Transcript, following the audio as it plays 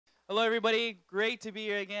Hello, everybody. Great to be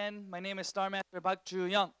here again. My name is Star Master Park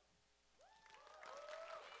Ju-young.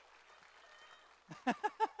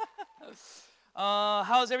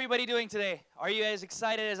 How's everybody doing today? Are you as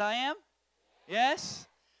excited as I am? Yes?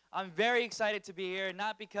 I'm very excited to be here,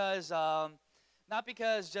 not because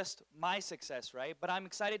just my success, right? But I'm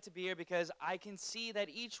excited to be here because I can see that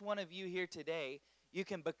each one of you here today, you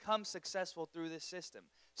can become successful through this system.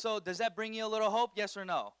 So does that bring you a little hope, yes or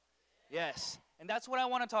no? Yes. And that's what I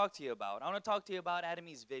want to talk to you about. I want to talk to you about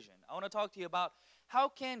Atomy's vision. I want to talk to you about how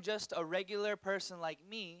can just a regular person like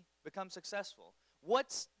me become successful?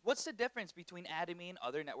 What's the difference between Atomy and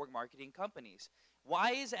other network marketing companies?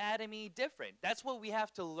 Why is Atomy different? That's what we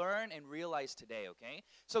have to learn and realize today, okay?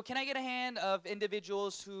 So can I get a hand of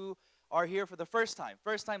individuals who are here for the first time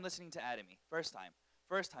listening to Atomy? First time.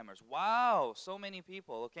 First timers. Wow, so many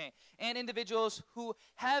people, okay. And individuals who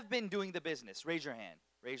have been doing the business. Raise your hand.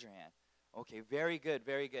 Raise your hand. Okay, very good,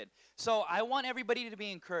 very good. So I want everybody to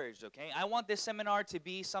be encouraged, okay? I want this seminar to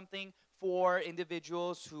be something for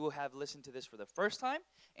individuals who have listened to this for the first time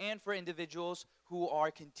and for individuals who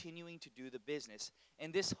are continuing to do the business.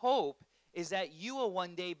 And this hope is that you will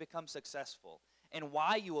one day become successful and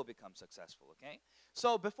why you will become successful, okay?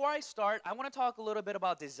 So before I start, I want to talk a little bit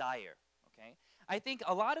about desire, okay? I think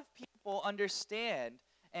a lot of people understand,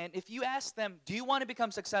 and if you ask them, do you want to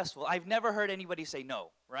become successful? I've never heard anybody say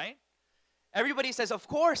no, right? Everybody says, of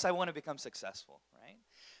course I want to become successful, right?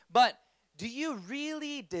 But do you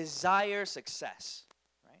really desire success,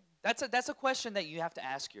 right? That's a question that you have to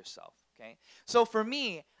ask yourself, okay? So for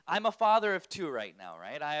me, I'm a father of two right now,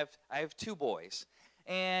 right? I have two boys.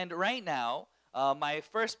 And right now, my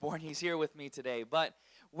firstborn, he's here with me today. But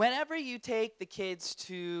whenever you take the kids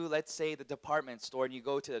to, let's say, the department store and you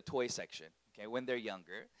go to the toy section, okay, when they're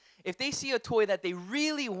younger, if they see a toy that they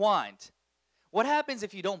really want, what happens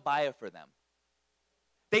if you don't buy it for them?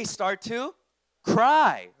 They start to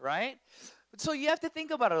cry, right? So you have to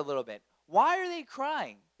think about it a little bit. Why are they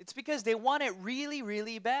crying? It's because they want it really,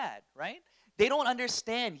 really bad, right? They don't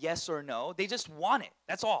understand yes or no. They just want it.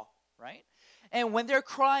 That's all, right? And when they're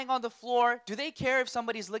crying on the floor, do they care if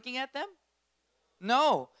somebody's looking at them?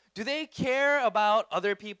 No. Do they care about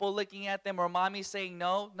other people looking at them or mommy saying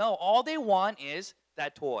no? No. All they want is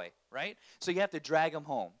that toy, right? So you have to drag them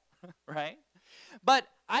home, right? But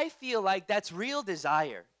I feel like that's real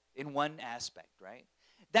desire in one aspect, right?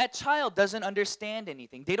 That child doesn't understand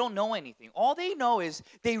anything. They don't know anything. All they know is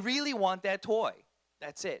they really want that toy.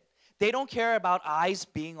 That's it. They don't care about eyes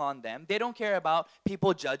being on them. They don't care about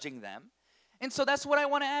people judging them. And so that's what I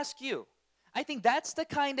want to ask you. I think that's the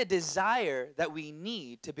kind of desire that we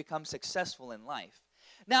need to become successful in life.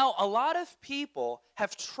 Now, a lot of people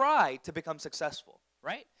have tried to become successful,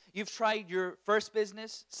 right? You've tried your first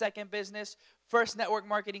business, second business, first network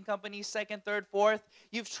marketing company, second, third, fourth.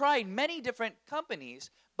 You've tried many different companies,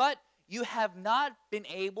 but you have not been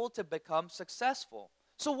able to become successful.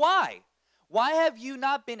 So why? Why have you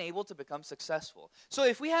not been able to become successful? So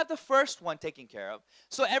if we have the first one taken care of,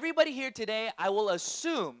 so everybody here today, I will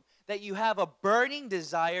assume that you have a burning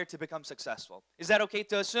desire to become successful. Is that okay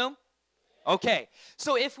to assume? Okay,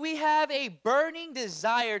 so if we have a burning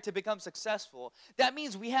desire to become successful, that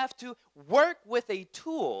means we have to work with a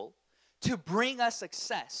tool to bring us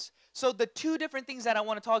success. So the two different things that I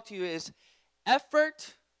want to talk to you is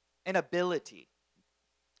effort and ability,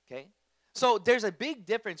 okay? So there's a big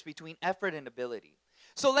difference between effort and ability.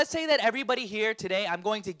 So let's say that everybody here today, I'm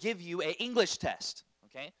going to give you an English test,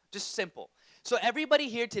 okay? Just simple. So everybody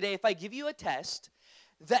here today, if I give you a test,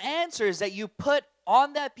 the answers that you put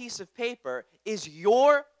on that piece of paper is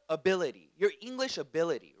your ability, your English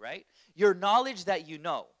ability, right? Your knowledge that you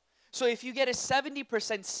know. So if you get a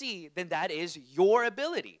 70% C, then that is your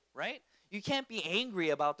ability, right? You can't be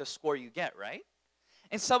angry about the score you get, right?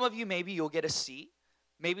 And some of you, maybe you'll get a C.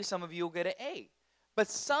 Maybe some of you will get an A.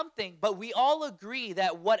 But we all agree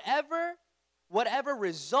that whatever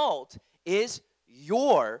result is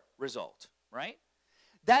your result, right?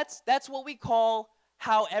 That's what we call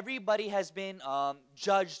how everybody has been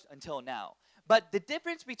judged until now. But the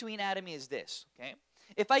difference between Atomy is this, okay?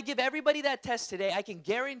 If I give everybody that test today, I can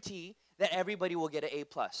guarantee that everybody will get an A+.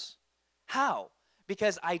 How?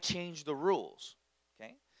 Because I changed the rules,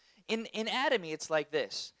 okay? In Atomy, it's like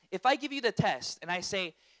this. If I give you the test and I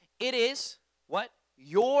say, it is what?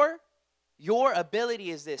 Your ability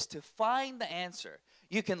is this, to find the answer.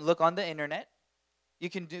 You can look on the internet. You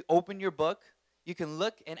can open your book. You can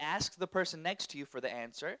look and ask the person next to you for the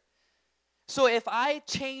answer. So if I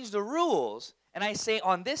change the rules and I say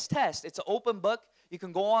on this test, it's an open book, you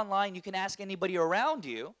can go online, you can ask anybody around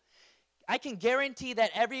you, I can guarantee that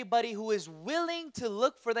everybody who is willing to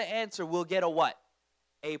look for the answer will get a what?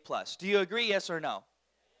 A+. Do you agree, yes or no?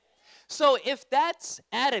 So if that's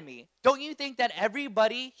Atomy, don't you think that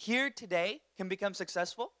everybody here today can become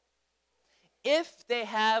successful? If they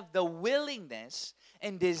have the willingness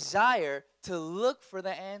and desire to look for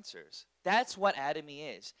the answers. That's what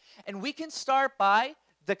Atomy is. And we can start by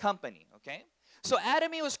the company, okay? So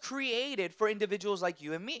Atomy was created for individuals like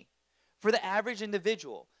you and me, for the average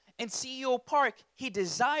individual. And CEO Park, he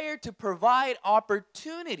desired to provide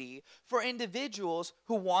opportunity for individuals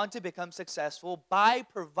who want to become successful by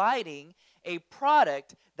providing a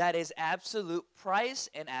product that is absolute price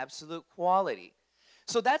and absolute quality.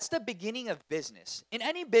 So that's the beginning of business. In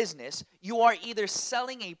any business, you are either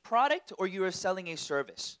selling a product or you are selling a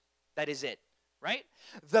service. That is it, right?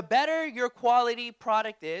 The better your quality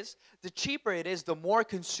product is, the cheaper it is, the more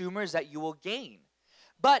consumers that you will gain.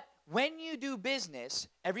 But when you do business,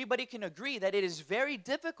 everybody can agree that it is very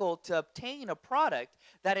difficult to obtain a product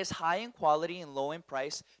that is high in quality and low in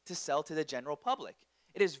price to sell to the general public.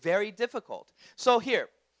 It is very difficult. So here,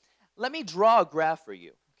 let me draw a graph for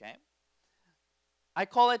you, okay? I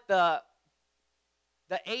call it the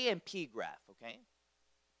A and P graph, okay?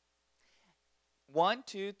 1,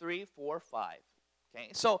 2, 3, 4, 5. Okay,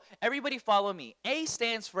 so everybody follow me. A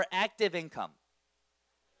stands for active income.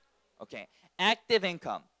 Okay, active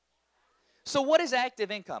income. So what is active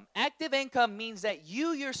income? Active income means that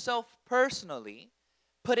you yourself personally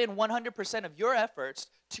put in 100% of your efforts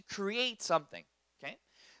to create something. Okay,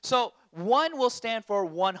 so 1 will stand for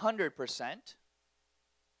 100%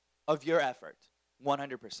 of your effort.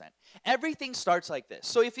 100%. Everything starts like this.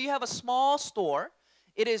 So if you have a small store,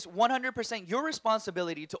 it is 100% your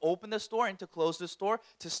responsibility to open the store and to close the store,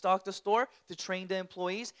 to stock the store, to train the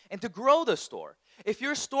employees, and to grow the store. If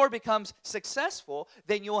your store becomes successful,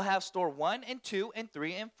 then you will have store 1 and 2 and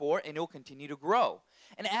 3 and 4, and it will continue to grow.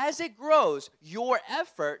 And as it grows, your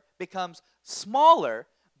effort becomes smaller,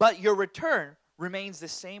 but your return remains the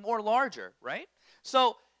same or larger, right?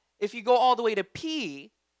 So if you go all the way to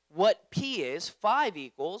P, what P is, 5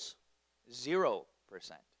 equals 0%.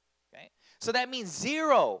 Okay? So that means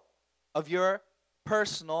 0 of your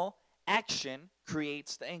personal action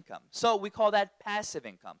creates the income. So we call that passive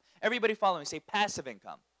income. Everybody follow me. Say passive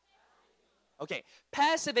income. Okay.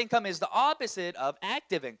 Passive income is the opposite of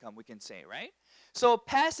active income, we can say, right? So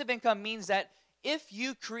passive income means that if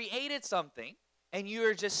you created something and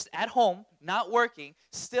you're just at home, not working,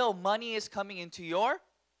 still money is coming into your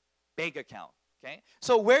bank account. Okay?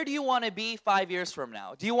 So where do you want to be 5 years from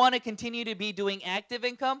now? Do you want to continue to be doing active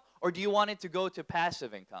income, or do you want it to go to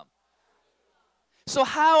passive income? So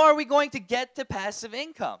how are we going to get to passive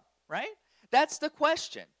income, right? That's the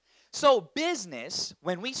question. So business,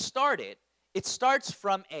 when we start it, it starts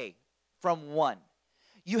from A, from 1.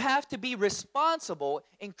 You have to be responsible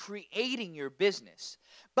in creating your business.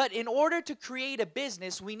 But in order to create a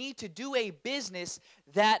business, we need to do a business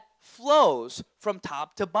that flows from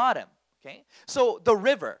top to bottom. Okay? So the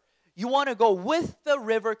river, you want to go with the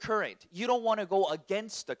river current. You don't want to go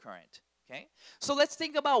against the current. Okay? So let's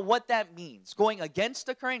think about what that means, going against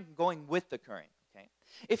the current and going with the current. Okay?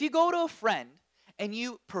 If you go to a friend and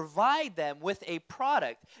you provide them with a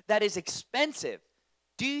product that is expensive,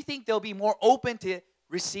 do you think they'll be more open to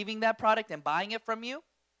receiving that product and buying it from you?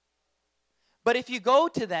 But if you go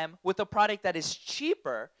to them with a product that is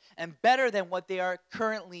cheaper and better than what they are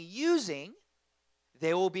currently using,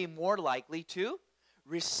 they will be more likely to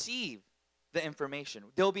receive the information.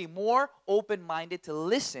 They'll be more open-minded to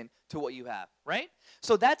listen to what you have, right?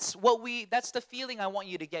 So that's the feeling I want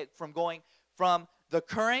you to get from going from the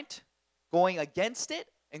current, going against it,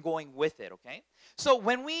 and going with it, okay? So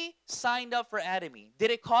when we signed up for Atomy, did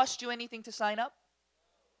it cost you anything to sign up?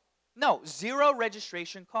 No, 0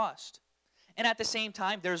 registration cost. And at the same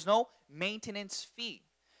time, there's no maintenance fee.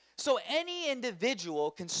 So any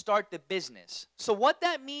individual can start the business. So what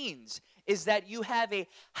that means is that you have a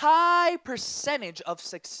high percentage of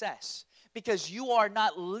success because you are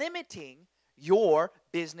not limiting your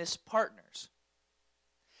business partners.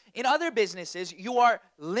 In other businesses, you are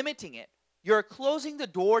limiting it. You're closing the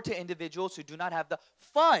door to individuals who do not have the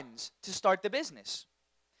funds to start the business.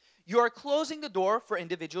 You're closing the door for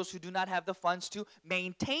individuals who do not have the funds to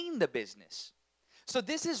maintain the business. So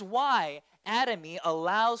this is why Atomy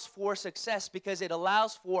allows for success, because it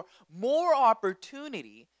allows for more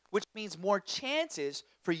opportunity, which means more chances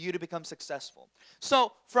for you to become successful.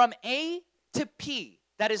 So from A to P,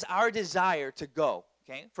 that is our desire to go,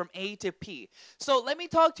 okay? From A to P. So let me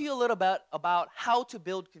talk to you a little bit about how to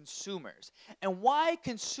build consumers and why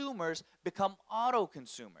consumers become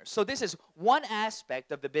auto-consumers. So this is one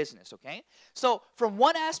aspect of the business, okay? So from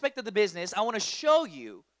one aspect of the business, I want to show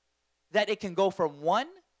you that it can go from 1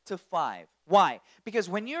 to 5. Why? Because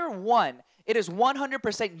when you're one, it is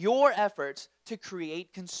 100% your efforts to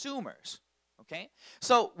create consumers. Okay?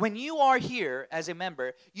 So when you are here as a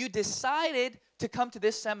member, you decided to come to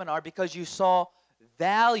this seminar because you saw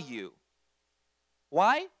value.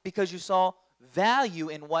 Why? Because you saw value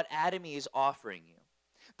in what Atomy is offering you.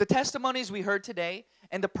 The testimonies we heard today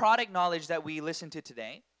and the product knowledge that we listened to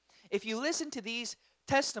today, if you listen to these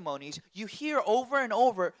testimonies, you hear over and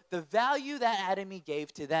over the value that Atomy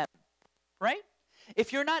gave to them, right?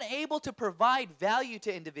 If you're not able to provide value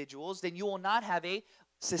to individuals, then you will not have a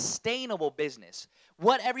sustainable business.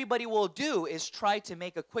 What everybody will do is try to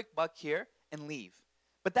make a quick buck here and leave.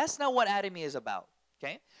 But that's not what Atomy is about,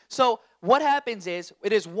 okay? So what happens is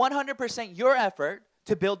it is 100% your effort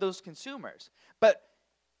to build those consumers. But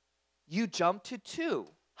you jump to 2.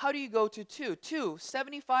 How do you go to 2?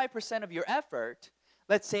 75% of your effort,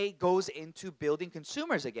 let's say, goes into building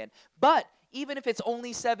consumers again. But even if it's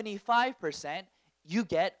only 75%, you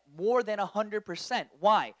get more than 100%.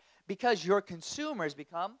 Why? Because your consumers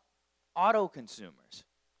become auto consumers.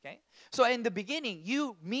 Okay? So in the beginning,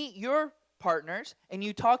 you meet your partners and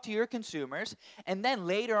you talk to your consumers, and then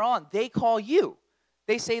later on, they call you.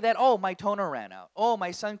 They say that, oh, my toner ran out. Oh,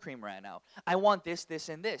 my sun cream ran out. I want this, this,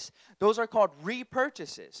 and this. Those are called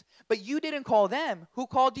repurchases. But you didn't call them. Who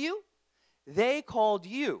called you? They called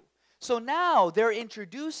you. So now they're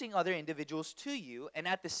introducing other individuals to you, and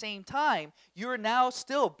at the same time, you're now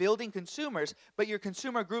still building consumers, but your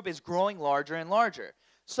consumer group is growing larger and larger.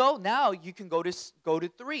 So now you can go to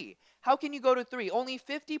 3. How can you go to 3? Only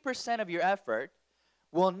 50% of your effort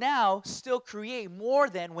will now still create more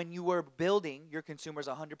than when you were building your consumers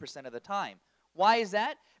 100% of the time. Why is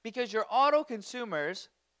that? Because your auto consumers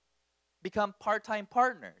become part-time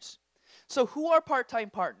partners. So who are part-time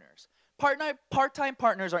partners? Part-time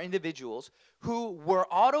partners are individuals who were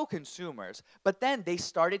auto consumers, but then they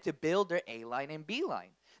started to build their A line and B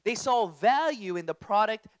line. They saw value in the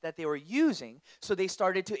product that they were using, so they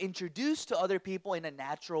started to introduce to other people in a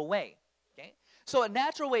natural way. Okay? So a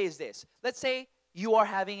natural way is this. Let's say you are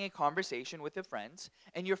having a conversation with your friends,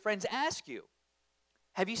 and your friends ask you,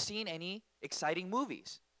 have you seen any exciting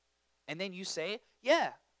movies? And then you say, yeah,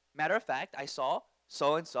 matter of fact, I saw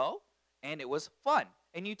so-and-so, and it was fun.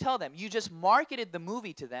 And you tell them, you just marketed the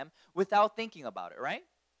movie to them without thinking about it, right?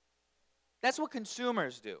 That's what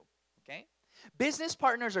consumers do, okay? Business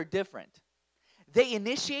partners are different. They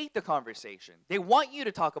initiate the conversation. They want you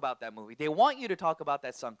to talk about that movie. They want you to talk about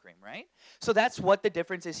that sun cream, right? So that's what the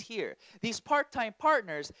difference is here. These part-time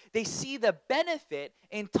partners, they see the benefit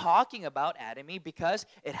in talking about Atomy because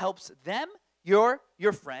it helps them, your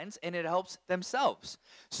friends, and it helps themselves.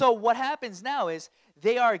 So what happens now is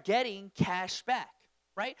they are getting cash back.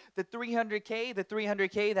 Right? The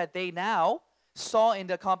 300K that they now saw in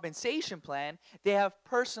the compensation plan, they have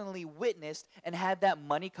personally witnessed and had that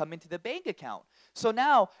money come into the bank account. So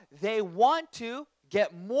now they want to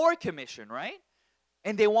get more commission, right?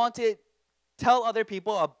 And they want to tell other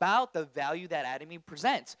people about the value that Atomy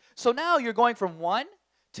presents. So now you're going from 1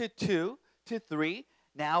 to 2 to 3,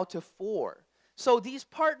 now to 4. So these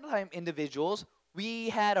part-time individuals, we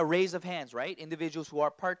had a raise of hands, right? Individuals who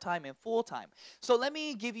are part-time and full-time. So let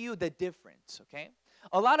me give you the difference, okay?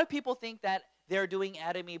 A lot of people think that they're doing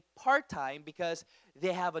Atomy part-time because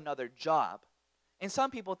they have another job. And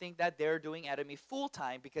some people think that they're doing Atomy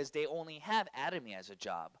full-time because they only have Atomy as a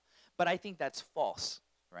job. But I think that's false,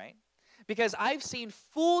 right? Because I've seen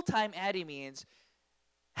full-time Atomyans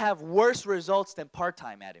have worse results than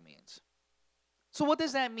part-time Atomyans. So what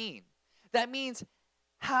does that mean? That means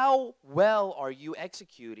how well are you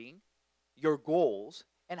executing your goals,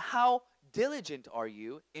 and how diligent are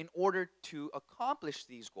you in order to accomplish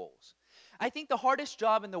these goals? I think the hardest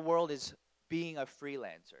job in the world is being a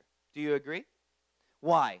freelancer. Do you agree?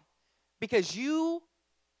 Why? Because you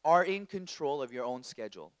are in control of your own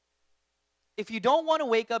schedule. If you don't want to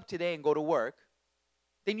wake up today and go to work,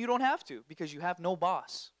 then you don't have to because you have no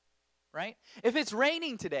boss, right? If it's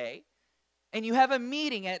raining today and you have a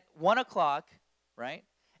meeting at 1 o'clock, right?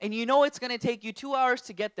 And you know it's going to take you 2 hours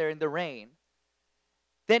to get there in the rain,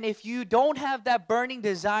 then if you don't have that burning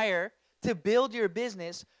desire to build your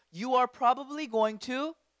business, you are probably going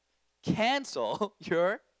to cancel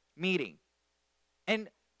your meeting and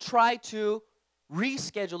try to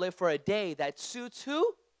reschedule it for a day that suits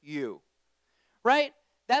who? You, right?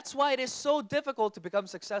 That's why it is so difficult to become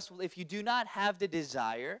successful if you do not have the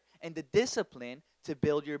desire and the discipline to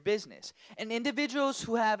build your business. And individuals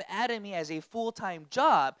who have Atomy as a full-time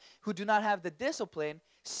job, who do not have the discipline,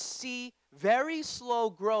 see very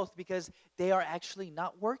slow growth because they are actually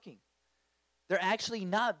not working. They're actually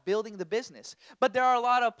not building the business. But there are a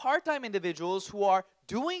lot of part-time individuals who are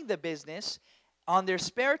doing the business on their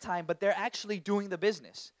spare time, but they're actually doing the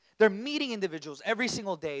business. They're meeting individuals every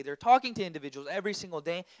single day. They're talking to individuals every single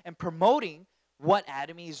day and promoting what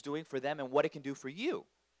Atomy is doing for them and what it can do for you.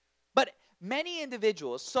 But many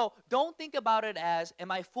individuals, so don't think about it as,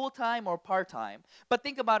 am I full-time or part-time? But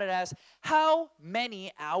think about it as, how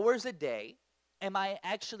many hours a day am I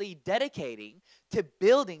actually dedicating to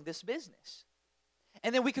building this business?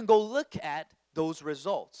 And then we can go look at those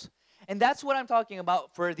results. And that's what I'm talking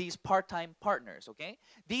about for these part-time partners, okay?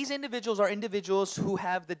 These individuals are individuals who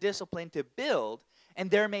have the discipline to build, and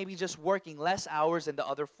they're maybe just working less hours than the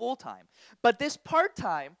other full-time. But this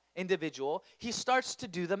part-time individual, he starts to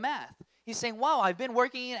do the math. He's saying, wow, I've been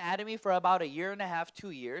working in Atomy for about 1.5 years, 2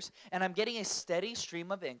 years, and I'm getting a steady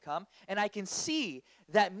stream of income, and I can see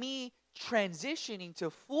that me transitioning to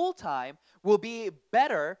full-time will be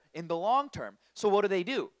better in the long term. So what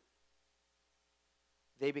do?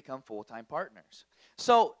 They become full-time partners.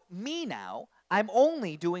 So me now, I'm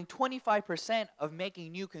only doing 25% of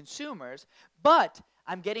making new consumers, but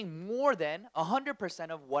I'm getting more than 100%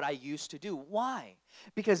 of what I used to do. Why?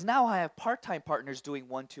 Because now I have part-time partners doing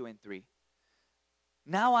 1, 2, and 3.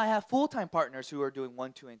 Now I have full-time partners who are doing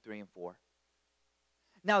 1, 2, and 3, and 4.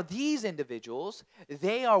 Now these individuals,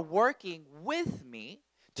 they are working with me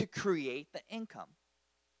to create the income.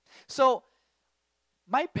 So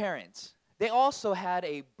my parents, they also had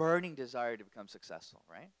a burning desire to become successful,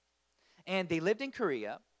 right? And they lived in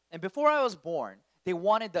Korea, and before I was born, they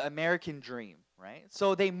wanted the American dream, right?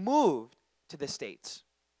 So they moved to the States.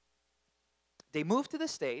 They moved to the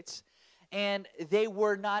States, and they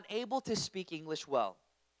were not able to speak English well,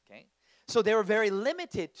 okay? So they were very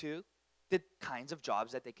limited to the kinds of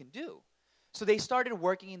jobs that they can do. So they started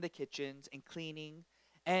working in the kitchens and cleaning,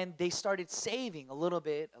 and they started saving a little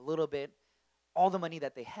bit, all the money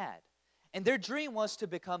that they had. And their dream was to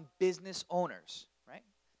become business owners, right?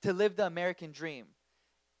 To live the American dream.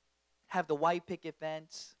 Have the white picket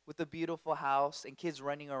fence with a beautiful house and kids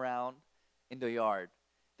running around in the yard.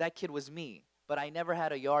 That kid was me, but I never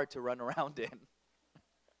had a yard to run around in.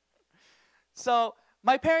 So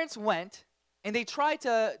my parents went, and they tried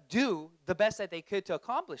to do the best that they could to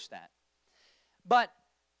accomplish that. But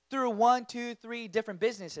through 1, 2, 3 different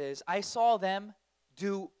businesses, I saw them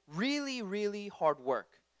do really, really hard work.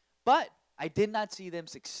 But I did not see them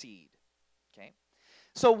succeed, okay?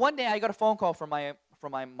 So one day I got a phone call from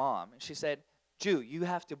my mom, and she said, Ju, you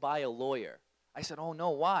have to buy a lawyer. I said, oh no,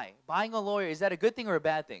 why? Buying a lawyer, is that a good thing or a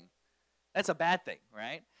bad thing? That's a bad thing,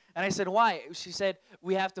 right? And I said, why? She said,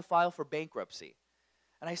 we have to file for bankruptcy.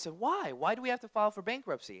 And I said, why? Why do we have to file for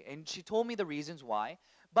bankruptcy? And she told me the reasons why,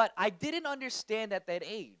 but I didn't understand at that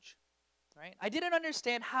age, right? I didn't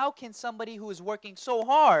understand how can somebody who is working so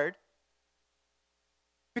hard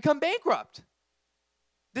become bankrupt.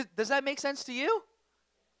 Does that make sense to you?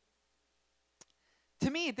 To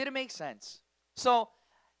me, it didn't make sense. So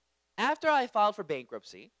after I filed for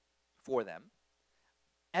bankruptcy for them,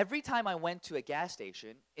 every time I went to a gas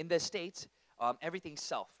station in the States, everything's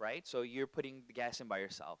self, right? So you're putting the gas in by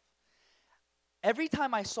yourself. Every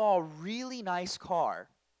time I saw a really nice car,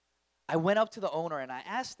 I went up to the owner and I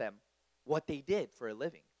asked them what they did for a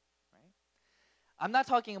living, right? I'm not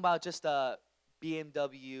talking about just a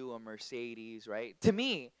BMW or Mercedes, right? To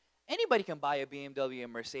me, anybody can buy a BMW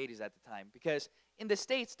and Mercedes at the time because in the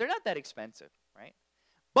States, they're not that expensive, right?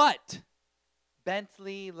 But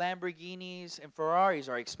Bentley, Lamborghinis, and Ferraris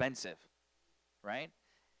are expensive, right?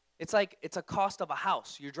 It's like it's a cost of a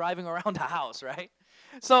house. You're driving around a house, right?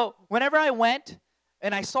 So whenever I went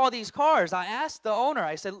and I saw these cars, I asked the owner,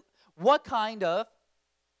 I said, what kind of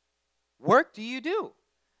work do you do?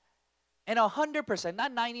 And 100%,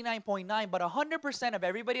 not 99.9, but 100% of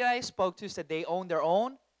everybody I spoke to said they own their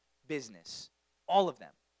own business, all of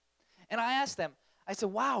them. And I asked them, I said,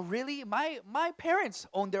 wow, really? My parents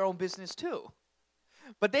own their own business too.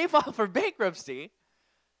 But they filed for bankruptcy.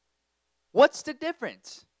 What's the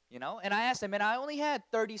difference? You know? And I asked them, and I only had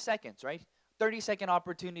 30 seconds, right? 30-second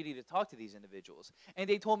opportunity to talk to these individuals. And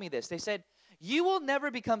they told me this. They said, you will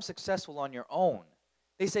never become successful on your own.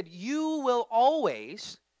 They said, you will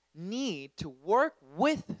always need to work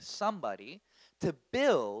with somebody to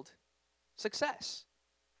build success.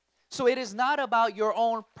 So it is not about your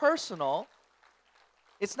own personal,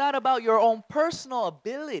 it's not about your own personal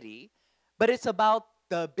ability, but it's about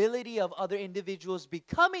the ability of other individuals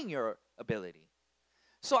becoming your ability.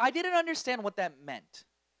 So I didn't understand what that meant.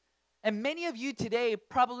 And many of you today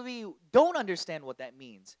probably don't understand what that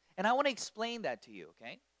means. And I want to explain that to you,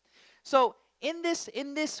 okay? So in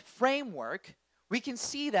this framework, we can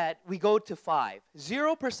see that we go to 5.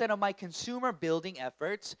 0% of my consumer building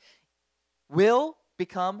efforts will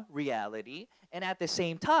become reality, and at the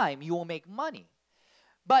same time, you will make money.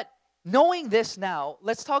 But knowing this now,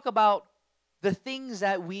 let's talk about the things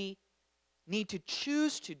that we need to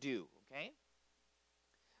choose to do, okay?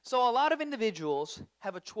 So a lot of individuals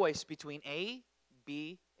have a choice between A,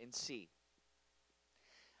 B, and C.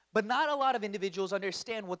 But not a lot of individuals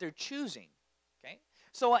understand what they're choosing, okay?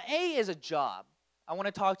 So A is a job. I want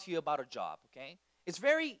to talk to you about a job, okay? It's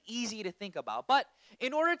very easy to think about, but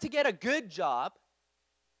in order to get a good job,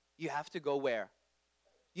 you have to go where?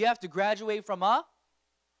 You have to graduate from a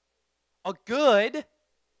good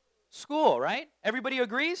school, right? Everybody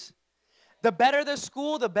agrees? The better the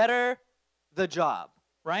school, the better the job,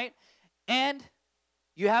 right? And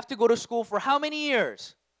you have to go to school for how many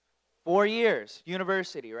years? 4 years,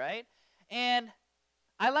 university, right? And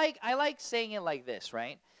I like saying it like this,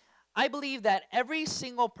 right? I believe that every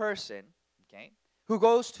single person, okay, who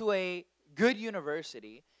goes to a good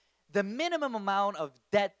university, the minimum amount of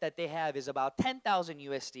debt that they have is about 10,000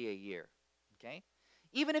 USD a year, okay?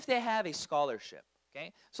 Even if they have a scholarship,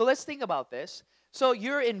 okay? So let's think about this. So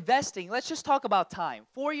you're investing, let's just talk about time.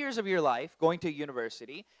 4 years of your life going to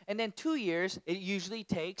university, and then 2 years, it usually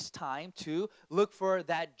takes time to look for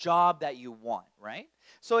that job that you want, right?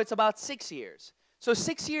 So it's about 6 years. So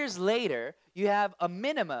 6 years later, you have a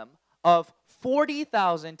minimum of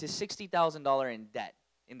 $40,000 to $60,000 in debt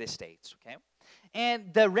in the States, okay?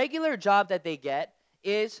 And the regular job that they get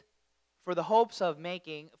is for the hopes of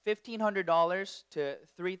making $1,500 to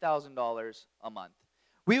 $3,000 a month.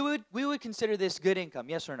 We would consider this good income,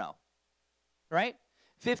 yes or no? Right?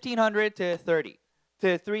 1,500 to 30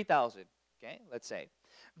 to 3,000, okay? Let's say.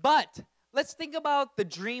 But let's think about the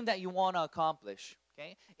dream that you want to accomplish,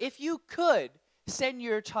 okay? If you could send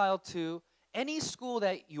your child to any school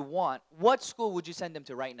that you want, what school would you send them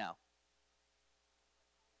to right now?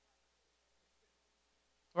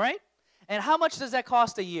 Right? And how much does that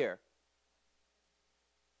cost a year?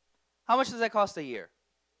 How much does that cost a year?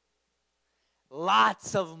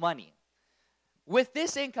 Lots of money. With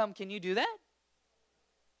this income, can you do that?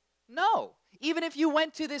 No. Even if you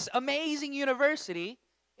went to this amazing university,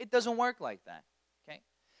 it doesn't work like that. Okay?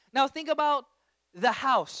 Now think about the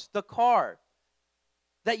house, the car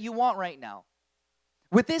that you want right now.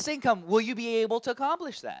 With this income, will you be able to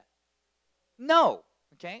accomplish that? No.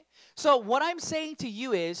 Okay? So what I'm saying to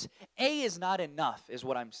you is A is not enough, is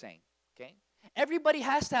what I'm saying. Okay? Everybody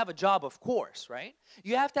has to have a job, of course, right?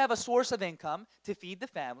 You have to have a source of income to feed the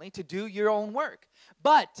family, to do your own work.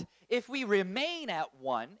 But if we remain at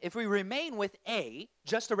one, if we remain with A,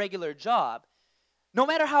 just a regular job, no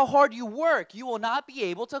matter how hard you work, you will not be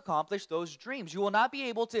able to accomplish those dreams. You will not be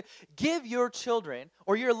able to give your children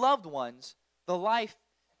or your loved ones the life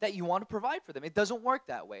that you want to provide for them. It doesn't work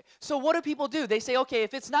that way. So what do people do? They say, okay,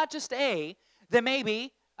 if it's not just A, then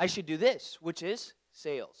maybe I should do this, which is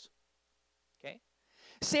sales. Okay?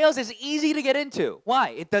 Sales is easy to get into. Why?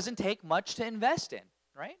 It doesn't take much to invest in,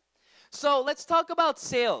 right? So let's talk about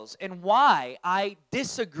sales and why I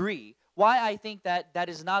disagree, why I think that that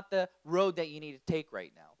is not the road that you need to take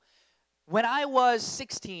right now. When I was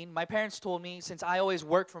 16, my parents told me, since I always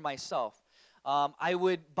worked for myself, I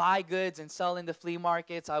would buy goods and sell in the flea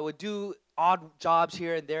markets. I would do odd jobs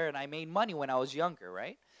here and there, and I made money when I was younger,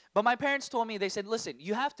 right? But my parents told me, they said, listen,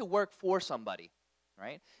 you have to work for somebody,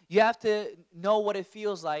 right? You have to know what it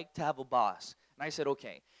feels like to have a boss. And I said,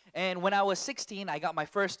 okay. And when I was 16, I got my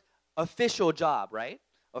first official job, right?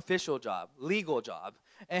 Official job, legal job.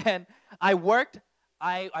 And I worked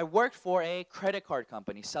for a credit card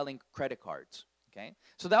company selling credit cards, okay?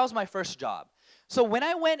 So that was my first job. So when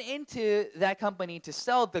I went into that company to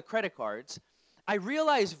sell the credit cards, I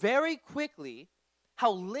realized very quickly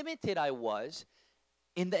how limited I was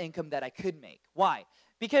in the income that I could make. Why?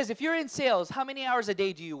 Because if you're in sales, how many hours a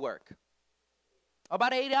day do you work?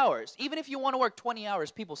 About 8 hours. Even if you want to work 20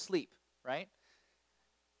 hours, people sleep, right?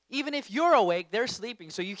 Even if you're awake, they're sleeping,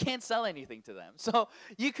 so you can't sell anything to them. So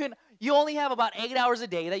you only have about 8 hours a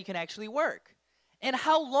day that you can actually work. And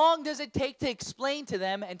how long does it take to explain to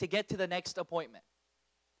them and to get to the next appointment?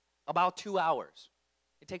 About 2 hours.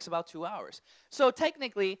 It takes about 2 hours. So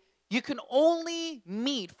technically, you can only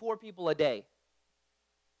meet 4 people a day.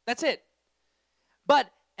 That's it.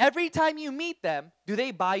 But every time you meet them, do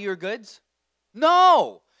they buy your goods?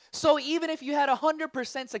 No. So even if you had a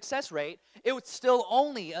 100% success rate, it was still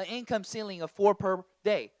only an income ceiling of 4 per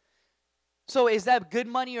day. So is that good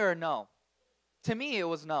money or no? To me, it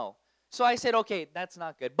was no. So I said, okay, that's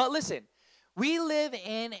not good. But listen, we live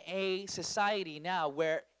in a society now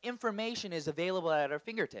where information is available at our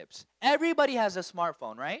fingertips. Everybody has a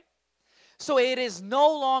smartphone, right? So it is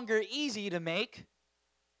no longer easy to make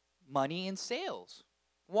money in sales.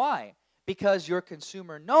 Why? because your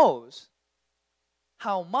consumer knows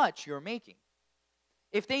how much you're making.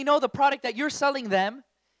 If they know the product that you're selling them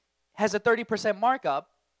has a 30% markup,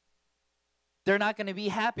 they're not going to be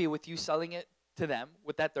happy with you selling it to them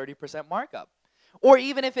with that 30% markup. Or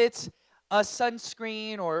even if it's a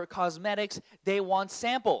sunscreen or cosmetics, they want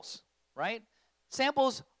samples, right?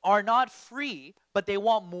 Samples are not free, but they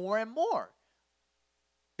want more and more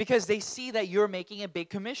because they see that you're making a big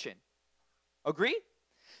commission. Agree?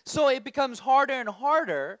 So it becomes harder and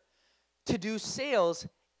harder to do sales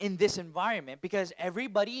in this environment because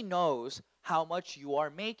everybody knows how much you are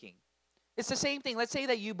making. It's the same thing. Let's say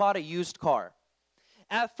that you bought a used car.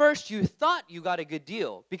 At first, you thought you got a good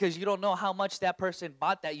deal because you don't know how much that person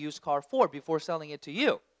bought that used car for before selling it to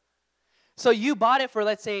you. So you bought it for,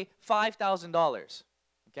 let's say, $5,000,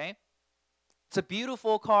 okay? It's a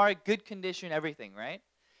beautiful car, good condition, everything, right?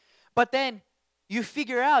 But then you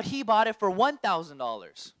figure out he bought it for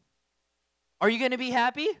 $1,000. Are you going to be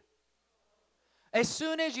happy? As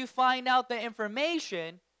soon as you find out the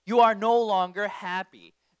information, you are no longer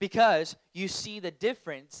happy because you see the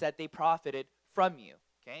difference that they profited from you,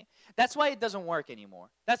 okay? That's why it doesn't work anymore.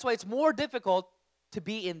 That's why it's more difficult to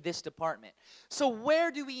be in this department. So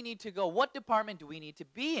where do we need to go? What department do we need to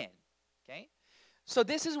be in, okay? So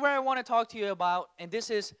this is where I want to talk to you about, and this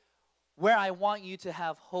is where I want you to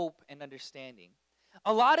have hope and understanding.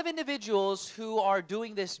 A lot of individuals who are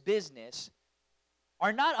doing this business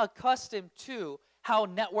are not accustomed to how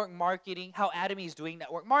network marketing, how Atomy is doing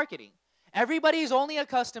network marketing. Everybody is only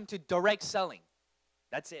accustomed to direct selling.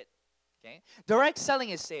 That's it. Okay? Direct selling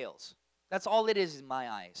is sales. That's all it is in my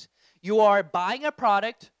eyes. You are buying a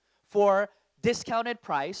product for discounted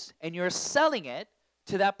price and you're selling it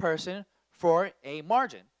to that person for a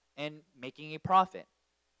margin and making a profit.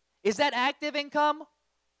 Is that active income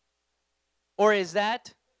or is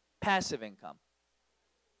that passive income?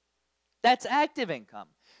 That's active income.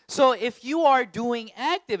 So if you are doing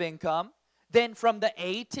active income, then from the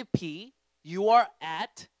A to P, you are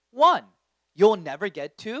at 1. You'll never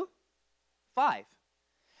get to 5.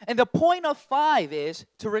 And the point of 5 is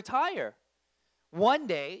to retire. One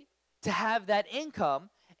day, to have that income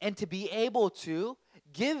and to be able to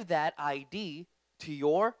give that ID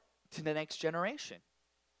to the next generation.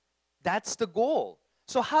 That's the goal.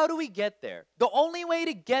 So how do we get there? The only way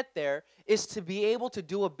to get there is to be able to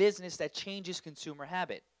do a business that changes consumer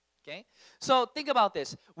habit. Okay? So think about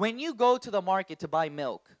this. When you go to the market to buy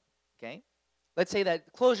milk, okay? Let's say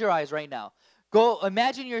that, close your eyes right now. Go,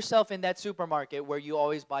 imagine yourself in that supermarket where you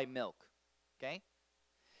always buy milk, okay?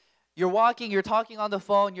 You're walking, you're talking on the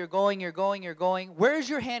phone, you're going. Where's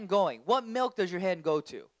your hand going? What milk does your hand go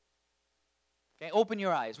to? Okay, open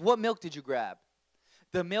your eyes. What milk did you grab?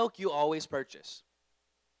 The milk you always purchase,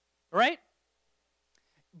 right?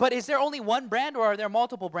 But is there only one brand or are there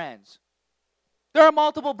multiple brands? There are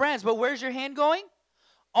multiple brands, but where's your hand going?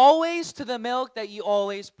 Always to the milk that you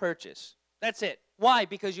always purchase. That's it. Why?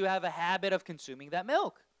 Because you have a habit of consuming that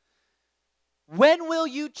milk. When will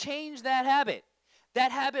you change that habit?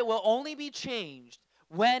 That habit will only be changed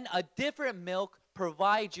when a different milk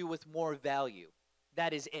provides you with more value.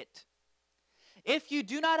 That is it. If you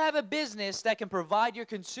do not have a business that can provide your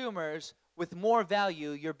consumers with more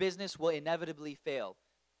value, your business will inevitably fail.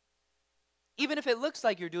 Even if it looks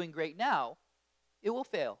like you're doing great now, it will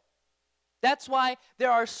fail. That's why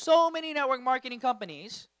there are so many network marketing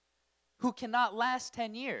companies who cannot last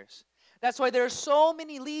 10 years. That's why there are so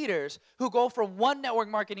many leaders who go from one network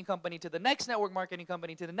marketing company to the next network marketing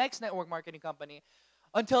company to the next network marketing company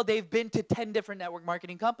until they've been to 10 different network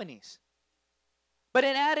marketing companies. But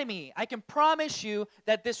in Atomy, I can promise you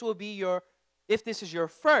that this will be if this is your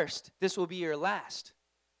first, this will be your last.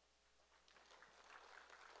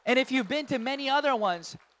 And if you've been to many other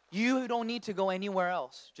ones, you don't need to go anywhere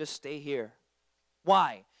else. Just stay here.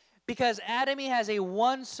 Why? Because Atomy has a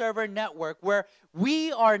one-server network where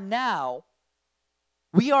we are now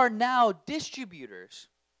distributors.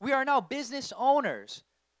 We are now business owners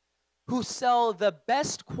who sell the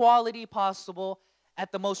best quality possible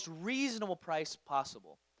at the most reasonable price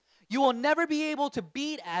possible. You will never be able to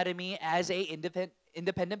beat Atomy as an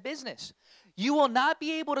independent business. You will not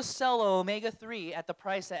be able to sell omega-3 at the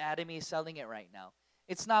price that Atomy is selling it right now.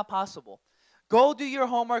 It's not possible. Go do your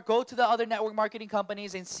homework, go to the other network marketing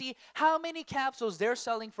companies and see how many capsules they're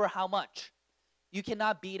selling for how much. You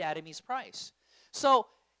cannot beat Atomy's price. So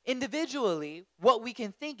individually, what we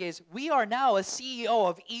can think is we are now a CEO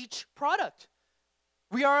of each product.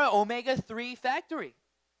 We are an omega-3 factory.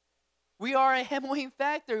 We are a hemoine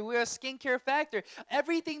factory. We are a skincare factory.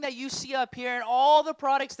 Everything that you see up here and all the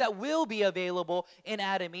products that will be available in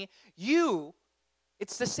Atomy, you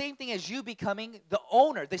It's the same thing as you becoming the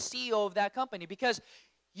owner, the CEO of that company, because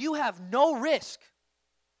you have no risk.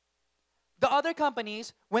 The other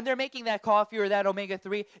companies, when they're making that coffee or that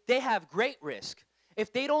omega-3, they have great risk.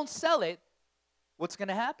 If they don't sell it, what's going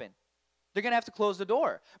to happen? They're going to have to close the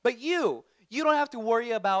door. But you don't have to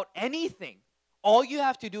worry about anything. All you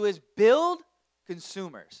have to do is build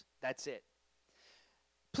consumers. That's it.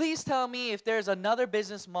 Please tell me if there's another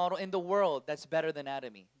business model in the world that's better than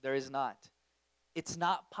Atomy. There is not. It's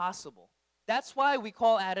not possible. That's why we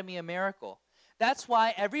call Atomy a miracle. That's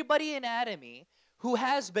why everybody in Atomy who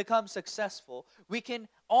has become successful, we can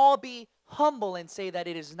all be humble and say that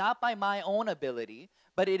it is not by my own ability,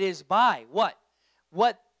 but it is by what?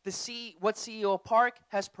 What CEO Park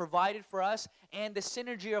has provided for us and the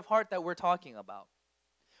synergy of heart that we're talking about.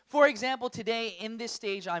 For example, today in this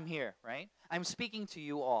stage I'm here, right? I'm speaking to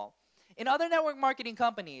you all. In other network marketing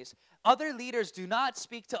companies, other leaders do not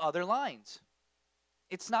speak to other lines.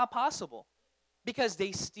 It's not possible because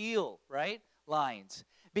they steal, right, lines,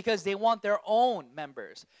 because they want their own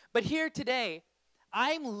members. But here today,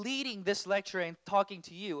 I'm leading this lecture and talking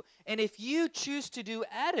to you, and if you choose to do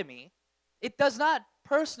Atomy, it does not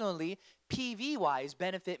personally, PV-wise,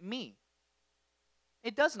 benefit me.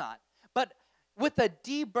 It does not. But with a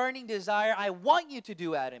deep burning desire, I want you to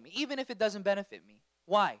do Atomy, even if it doesn't benefit me.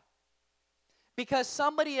 Why? Because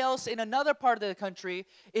somebody else in another part of the country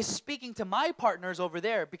is speaking to my partners over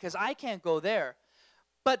there because I can't go there.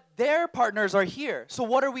 But their partners are here. So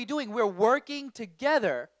what are we doing? We're working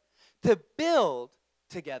together to build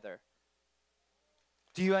together.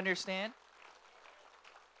 Do you understand?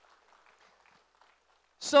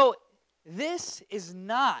 So this is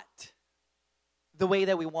not the way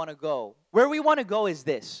that we want to go. Where we want to go is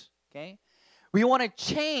this, okay? We want to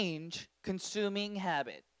change consuming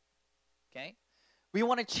habit, okay? We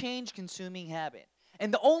want to change consuming habit.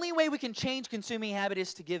 And the only way we can change consuming habit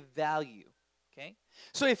is to give value, okay?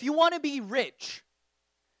 So if you want to be rich,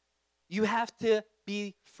 you have to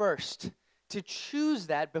be first to choose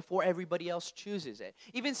that before everybody else chooses it.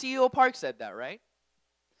 Even CEO Park said that, right?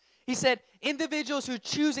 He said, individuals who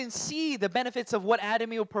choose and see the benefits of what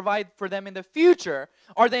Atomy will provide for them in the future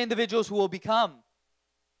are the individuals who will become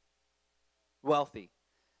wealthy.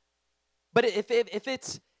 But if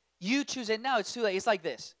it's you choose it now, it's too late. It's like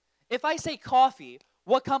this. If I say coffee,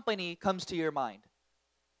 what company comes to your mind?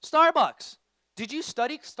 Starbucks. Did you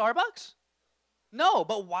study Starbucks? No,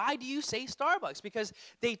 but why do you say Starbucks? Because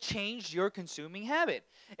they changed your consuming habit.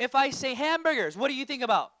 If I say hamburgers, what do you think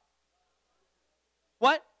about?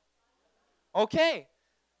 What? Okay.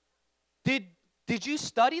 Did you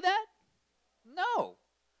study that? No.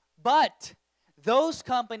 But those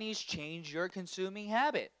companies change your consuming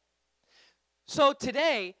habit. So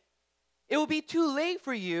today, it will be too late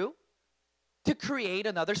for you to create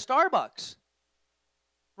another Starbucks.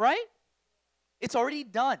 Right? It's already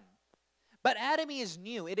done. But Atomy is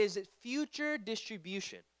new. It is future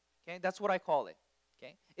distribution. Okay? That's what I call it.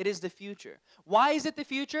 Okay? It is the future. Why is it the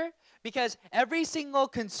future? Because every single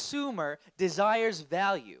consumer desires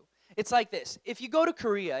value. It's like this. If you go to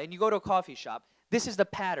Korea and you go to a coffee shop, this is the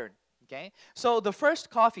pattern. Okay? So the first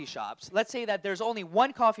coffee shops, let's say that there's only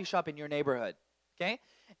one coffee shop in your neighborhood. Okay?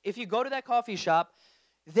 If you go to that coffee shop,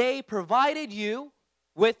 they provided you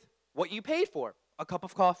with what you paid for, a cup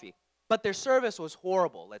of coffee. But their service was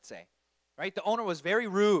horrible, let's say. Right? The owner was very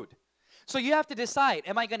rude. So you have to decide,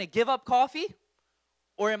 am I going to give up coffee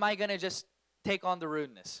or am I going to just take on the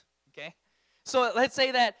rudeness? Okay? So let's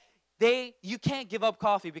say that you can't give up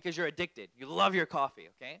coffee because you're addicted. You love your coffee,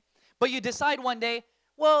 okay? But you decide one day,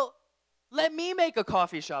 well, let me make a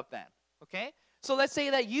coffee shop then, okay? So let's say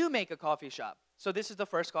that you make a coffee shop. So this is the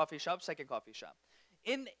first coffee shop, second coffee shop.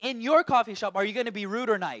 In your coffee shop, are you going to be rude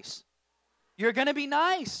or nice? You're going to be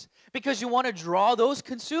nice because you want to draw those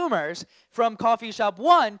consumers from coffee shop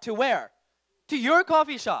 1 to where? To your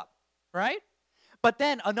coffee shop, right? But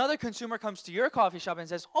then another consumer comes to your coffee shop and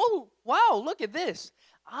says, oh, wow, look at this.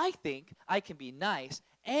 I think I can be nice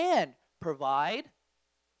and provide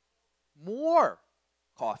more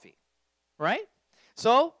coffee, right?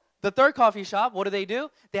 So the third coffee shop, what do?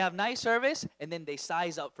 They have nice service, and then they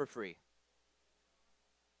size up for free.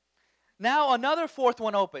 Now another fourth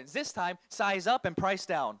one opens. This time, size up and price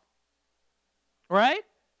down, right?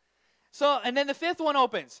 So, and then the fifth one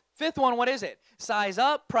opens. Fifth one, what is it? Size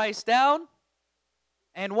up, price down,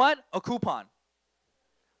 and what? A coupon.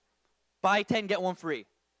 Buy 10, get 1 free.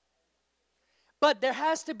 But there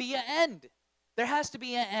has to be an end. There has to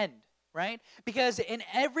be an end, right? Because in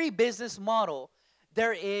every business model,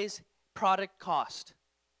 there is product cost.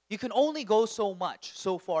 You can only go so much,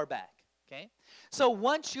 so far back, Okay? So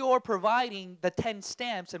once you're providing the 10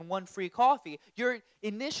 stamps and 1 free coffee,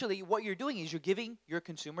 initially what you're doing is you're giving your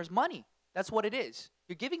consumers money. That's what it is.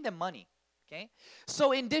 You're giving them money. Okay?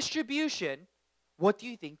 So in distribution, what do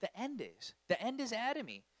you think the end is? The end is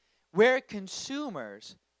Atomy, where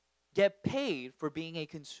consumers get paid for being a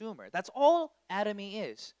consumer. That's all Atomy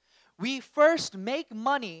is. We first make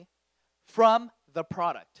money from the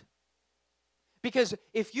product. Because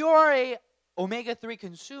if you're a omega-3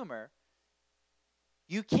 consumer,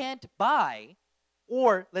 you can't buy,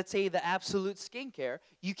 or let's say the absolute skincare,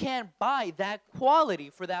 you can't buy that quality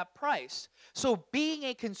for that price. So being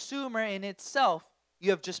a consumer in itself, you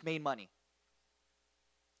have just made money.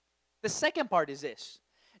 The second part is this.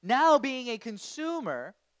 Now being a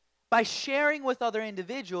consumer, by sharing with other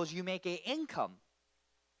individuals, you make an income.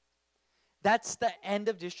 That's the end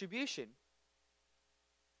of distribution.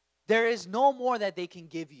 There is no more that they can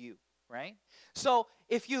give you, right? So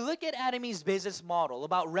if you look at Atomy's business model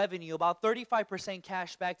about revenue, about 35%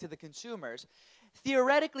 cash back to the consumers,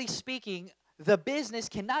 theoretically speaking, the business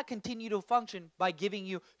cannot continue to function by giving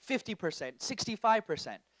you 50%,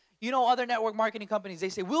 65%. You know, other network marketing companies, they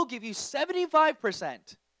say, we'll give you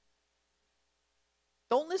 75%.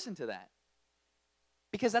 Don't listen to that,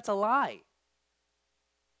 because that's a lie.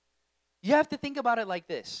 You have to think about it like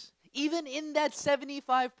this. Even in that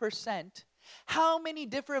 75%, how many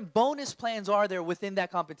different bonus plans are there within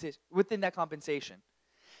that compensation?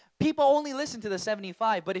 People only listen to the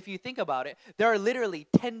 75, but if you think about it, there are literally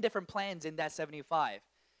 10 different plans in that 75.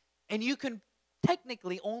 And you can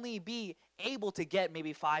technically only be able to get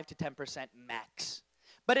maybe 5 to 10% max.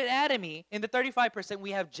 But at Atomy, in the 35%,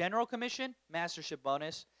 we have general commission, mastership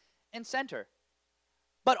bonus, and center.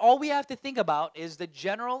 But all we have to think about is the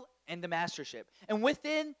general and the mastership. And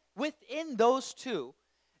within those two,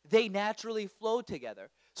 they naturally flow together.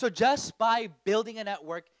 So just by building a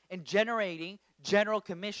network and generating general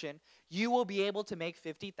commission, you will be able to make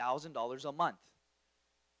 $50,000 a month.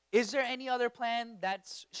 Is there any other plan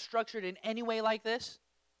that's structured in any way like this?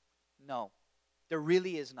 No, there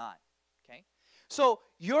really is not. Okay? So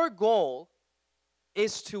your goal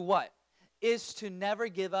is to what? Is to never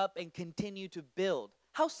give up and continue to build.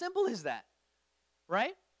 How simple is that?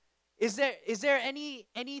 Right? Is there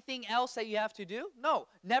anything else that you have to do? No.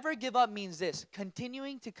 Never give up means this: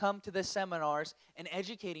 continuing to come to the seminars and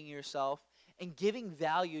educating yourself and giving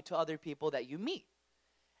value to other people that you meet.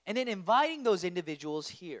 And then inviting those individuals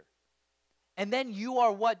here. And then you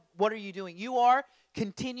are what are you doing? You are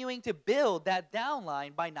continuing to build that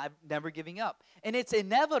downline by never giving up. And it's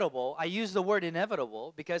inevitable. I use the word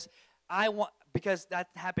inevitable because that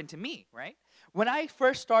happened to me, right? When I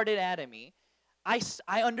first started Atomy,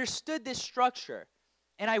 I understood this structure,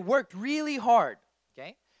 and I worked really hard,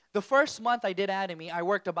 okay? The first month I did Atomy, I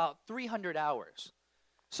worked about 300 hours.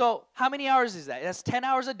 So how many hours is that? That's 10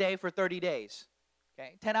 hours a day for 30 days,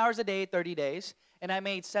 okay? 10 hours a day, 30 days, and I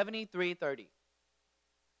made $73.30,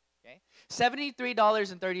 okay?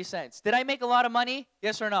 $73.30. Did I make a lot of money?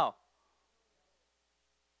 Yes or no?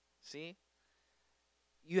 See?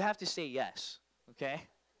 You have to say yes, okay?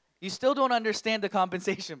 You still don't understand the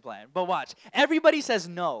compensation plan, but watch. Everybody says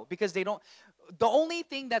no because they don't. The only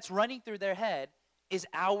thing that's running through their head is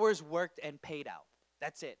hours worked and paid out.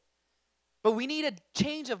 That's it. But we need a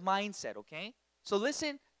change of mindset, okay? So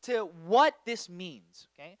listen to what this means,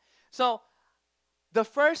 okay? So the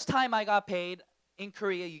first time I got paid in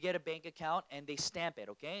Korea, you get a bank account and they stamp it,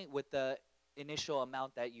 okay, with the initial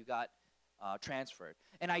amount that you got transferred.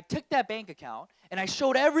 And I took that bank account and I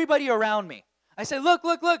showed everybody around me. I said, look,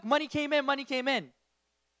 money came in, money came in. And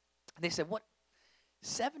they said, what?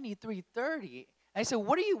 $73.30? I said,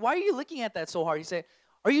 why are you looking at that so hard? He said,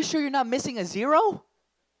 are you sure you're not missing a zero?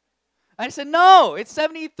 I said, no, it's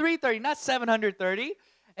 $73.30, not $730.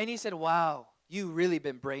 And he said, wow, you really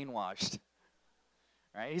been brainwashed.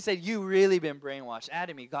 Right? He said, you really been brainwashed.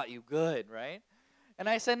 Atomy got you good, right? And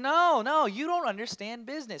I said, no, you don't understand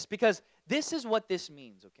business, because this is what this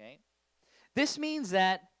means, okay? This means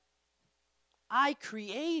that I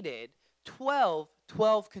created 12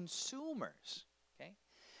 consumers, okay?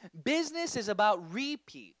 Business is about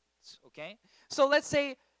repeats, okay? So let's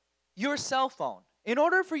say your cell phone. In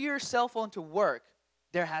order for your cell phone to work,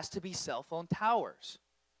 there has to be cell phone towers,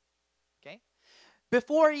 okay?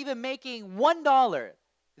 Before even making $1,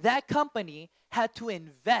 that company had to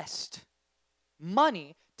invest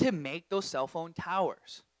money to make those cell phone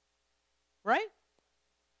towers, right?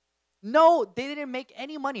 No, they didn't make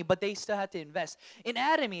any money, but they still had to invest. In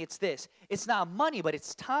Atomy, it's this. It's not money, but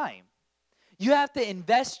it's time. You have to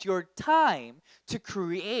invest your time to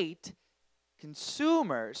create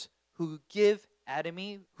consumers who give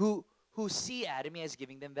Atomy, who see Atomy as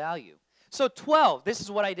giving them value. So 12, this is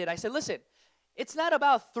what I did. I said, listen, it's not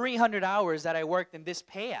about 300 hours that I worked in this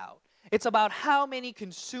payout. It's about how many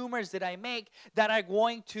consumers did I make that are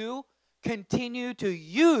going to continue to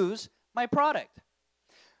use my product.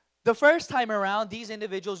 The first time around, these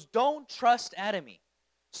individuals don't trust Atomy.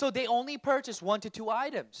 So they only purchase 1 to 2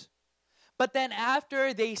 items. But then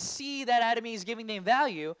after they see that Atomy is giving them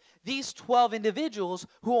value, these 12 individuals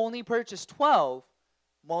who only purchase 12,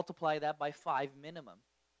 multiply that by 5 minimum.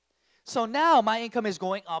 So now my income is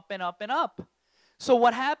going up and up and up. So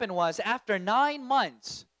what happened was, after 9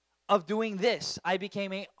 months of doing this, I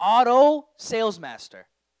became an auto sales master.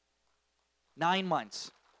 9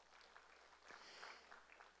 months.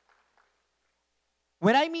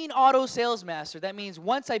 When I mean auto sales master, that means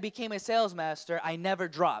once I became a sales master, I never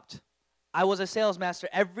dropped. I was a sales master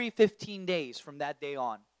every 15 days from that day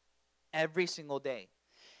on. Every single day.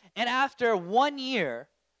 And after 1 year,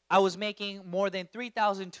 I was making more than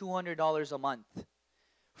 $3,200 a month.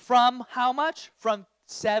 From how much? From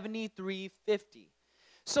 $7,350.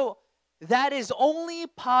 So that is only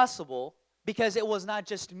possible because it was not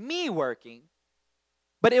just me working,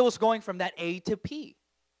 but it was going from that A to P.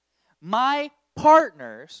 My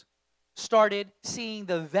partners started seeing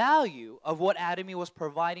the value of what Atomy was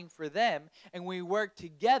providing for them, and we worked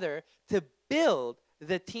together to build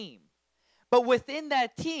the team. But within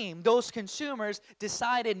that team, those consumers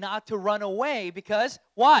decided not to run away because,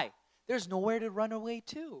 why? There's nowhere to run away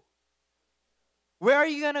to. Where are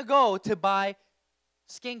you going to go to buy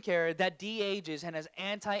skincare that de-ages and has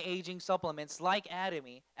anti-aging supplements like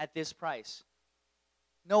Atomy at this price?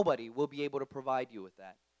 Nobody will be able to provide you with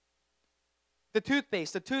that. The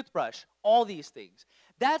toothpaste, the toothbrush, all these things.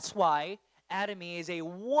 That's why Atomy is a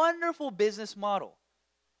wonderful business model.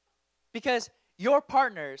 Because your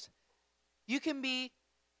partners, you can be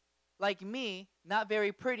like me, not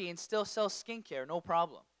very pretty, and still sell skincare, no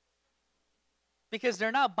problem. Because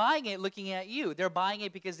they're not buying it looking at you. They're buying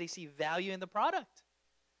it because they see value in the product.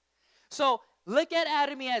 So look at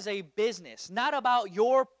Atomy as a business, not about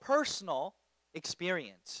your personal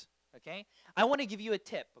experience. Okay? I want to give you a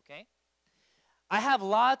tip, okay? I have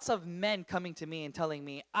lots of men coming to me and telling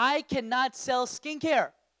me, I cannot sell skincare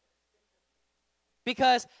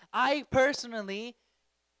because I personally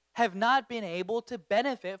have not been able to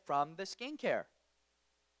benefit from the skincare.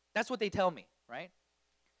 That's what they tell me, right?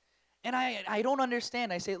 And I don't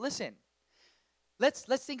understand. I say, listen, let's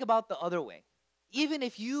think about the other way. Even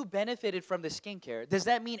if you benefited from the skincare, does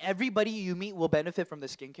that mean everybody you meet will benefit from the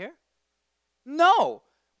skincare? No.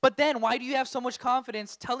 But then why do you have so much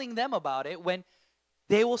confidence telling them about it when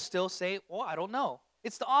they will still say, well, I don't know.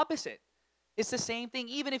 It's the opposite. It's the same thing.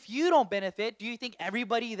 Even if you don't benefit, do you think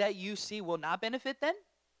everybody that you see will not benefit then?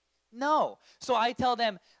 No. So I tell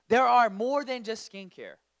them, there are more than just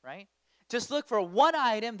skincare, right? Just look for one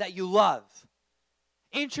item that you love.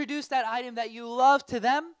 Introduce that item that you love to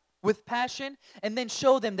them with passion, and then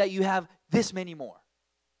show them that you have this many more.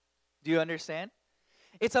 Do you understand?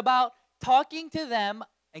 It's about talking to them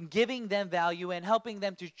and giving them value and helping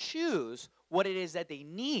them to choose what it is that they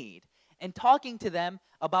need, and talking to them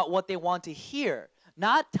about what they want to hear,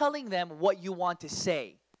 not telling them what you want to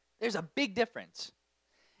say. There's a big difference.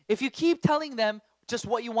 If you keep telling them just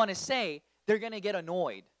what you want to say, they're going to get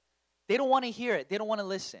annoyed. They don't want to hear it. They don't want to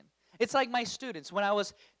listen. It's like my students. When I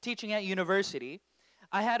was teaching at university,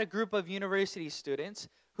 I had a group of university students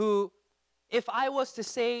who, if I was to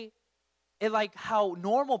say it like how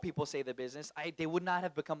normal people say the business, they would not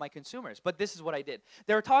have become my consumers. But this is what I did.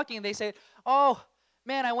 They were talking and they said, oh,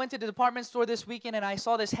 man, I went to the department store this weekend and I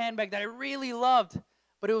saw this handbag that I really loved,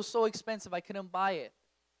 but it was so expensive I couldn't buy it.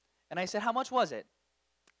 And I said, how much was it?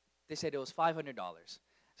 They said it was $500. I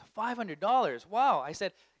said, $500? Wow. I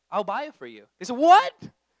said, I'll buy it for you. They said, what?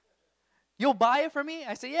 You'll buy it for me?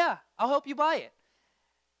 I said, yeah, I'll help you buy it.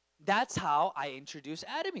 That's how I introduced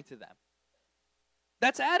Atomy to them.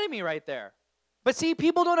 That's Atomy right there. But see,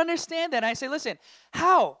 people don't understand that. And I say, listen,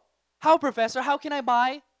 how? How, professor? How can I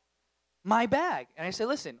buy my bag? And I say,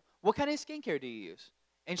 listen, what kind of skincare do you use?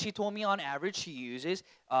 And she told me on average she uses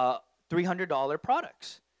 $300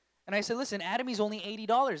 products. And I said, listen, Atomy's only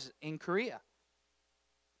 $80 in Korea.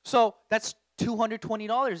 So that's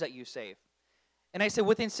 $220 that you save. And I said,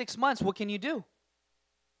 within 6 months, what can you do?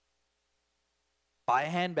 Buy a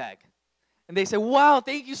handbag. And they said, wow,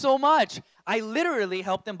 thank you so much. I literally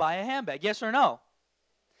helped them buy a handbag. Yes or no?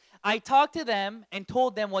 I talked to them and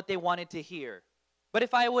told them what they wanted to hear. But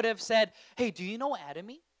if I would have said, hey, do you know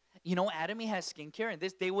Atomy? You know Atomy has skincare and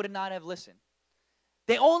this, they would not have listened.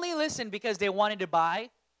 They only listened because they wanted to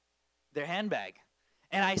buy their handbag.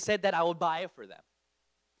 And I said that I would buy it for them.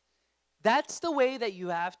 That's the way that you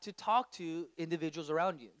have to talk to individuals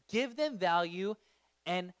around you. Give them value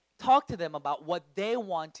and talk to them about what they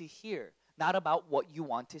want to hear, not about what you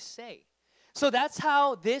want to say. So that's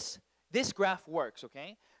how this graph works,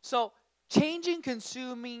 okay? So changing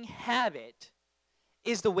consuming habit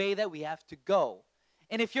is the way that we have to go.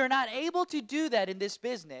 And if you're not able to do that in this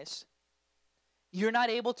business, you're not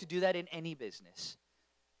able to do that in any business.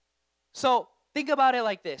 So think about it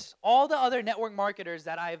like this. All the other network marketers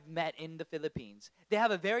that I've met in the Philippines, they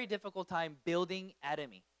have a very difficult time building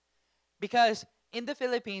Atomy. Because in the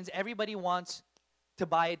Philippines, everybody wants to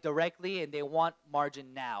buy it directly and they want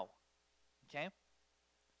margin now. Okay?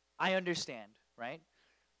 I understand, right?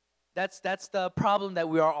 That's the problem that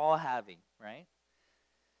we are all having, right?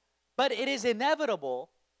 But it is inevitable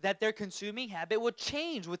that their consuming habit will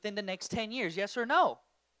change within the next 10 years. Yes or no?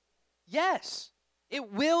 Yes,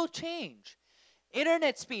 it will change.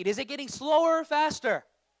 Internet speed, is it getting slower or faster?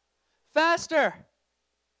 Faster.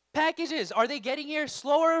 Packages, are they getting here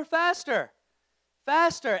slower or faster?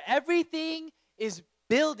 Faster. Everything is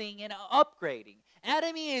building and upgrading.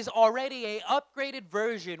 Atomy is already an upgraded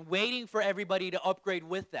version waiting for everybody to upgrade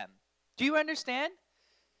with them. Do you understand?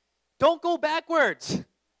 Don't go backwards.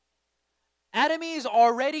 Atomy has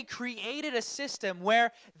already created a system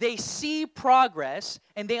where they see progress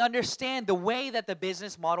and they understand the way that the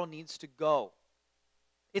business model needs to go.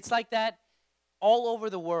 It's like that all over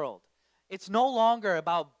the world. It's no longer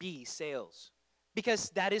about B, sales, because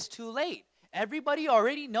that is too late. Everybody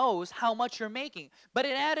already knows how much you're making. But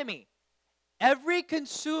in Atomy, every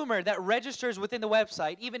consumer that registers within the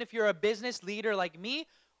website, even if you're a business leader like me,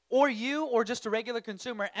 or you, or just a regular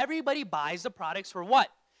consumer, everybody buys the products for what?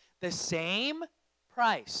 The same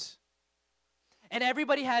price. And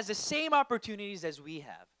everybody has the same opportunities as we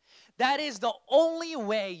have. That is the only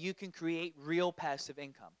way you can create real passive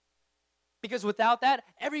income. Because without that,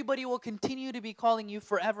 everybody will continue to be calling you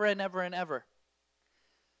forever and ever and ever.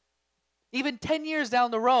 Even 10 years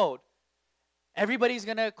down the road, everybody's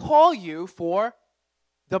going to call you for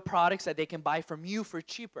the products that they can buy from you for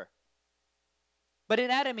cheaper. But in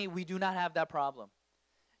Atomy, we do not have that problem.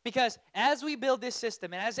 Because as we build this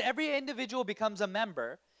system, and as every individual becomes a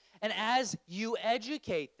member, and as you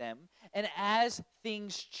educate them, and as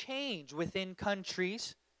things change within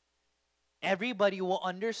countries, everybody will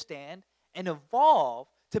understand and evolve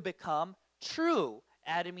to become true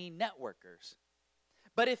Atomy networkers.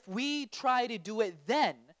 But if we try to do it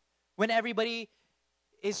then, when everybody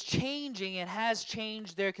is changing and has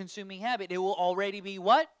changed their consuming habit, it will already be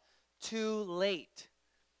what? Too late.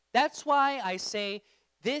 That's why I say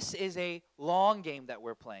this is a long game that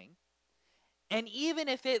we're playing. And even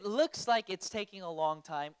if it looks like it's taking a long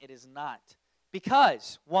time, it is not.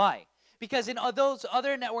 Because, why? Because in those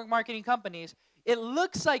other network marketing companies, it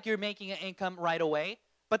looks like you're making an income right away,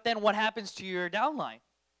 but then what happens to your downline?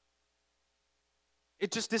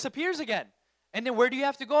 It just disappears again. And then where do you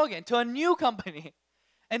have to go again? To a new company.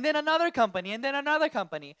 And then another company, and then another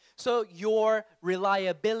company. So your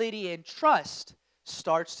reliability and trust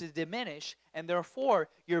starts to diminish, and therefore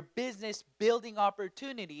your business building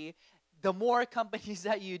opportunity, the more companies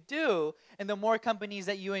that you do and the more companies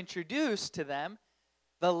that you introduce to them,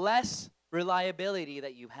 the less reliability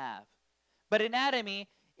that you have. But in Atomy,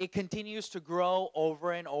 it continues to grow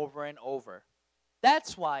over and over and over.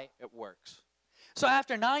 That's why it works. So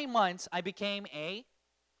after 9 months, I became a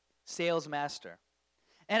sales master.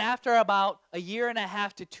 And after about a year and a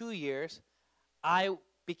half to 2 years, I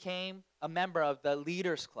became a member of the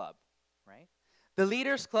Leaders Club, right? The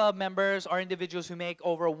Leaders Club members are individuals who make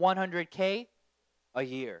over 100K a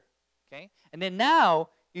year, okay? And then now,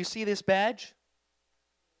 you see this badge?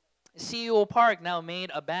 CEO Park now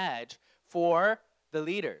made a badge for the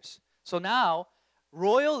leaders. So now,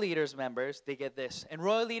 Royal Leaders members, they get this. And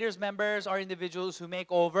Royal Leaders members are individuals who make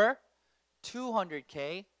over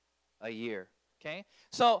 200K a year, okay?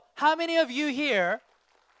 So how many of you here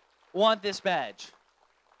want this badge?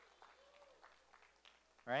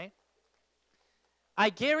 Right? I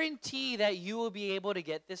guarantee that you will be able to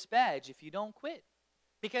get this badge if you don't quit.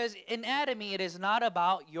 Because in Atomy, it is not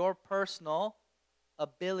about your personal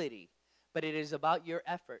ability, but it is about your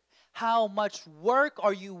effort. How much work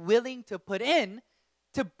are you willing to put in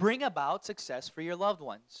to bring about success for your loved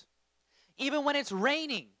ones? Even when it's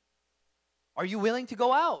raining, are you willing to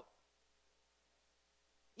go out?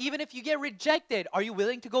 Even if you get rejected, are you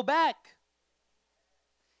willing to go back?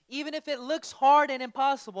 Even if it looks hard and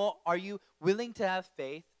impossible, are you willing to have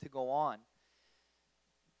faith to go on?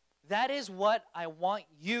 That is what I want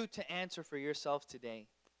you to answer for yourself today.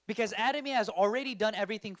 Because Atomy has already done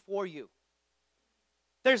everything for you.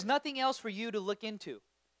 There's nothing else for you to look into.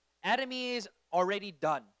 Atomy is already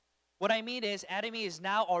done. What I mean is, Atomy is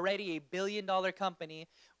now already a billion-dollar company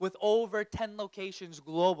with over 10 locations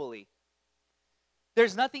globally.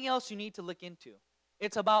 There's nothing else you need to look into.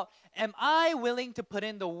 It's about, am I willing to put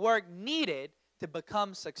in the work needed to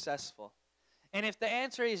become successful? And if the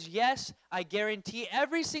answer is yes, I guarantee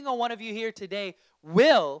every single one of you here today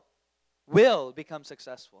will become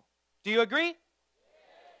successful. Do you agree? Yes.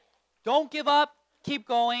 Don't give up. Keep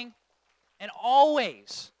going. And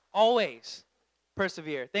always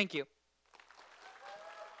persevere. Thank you.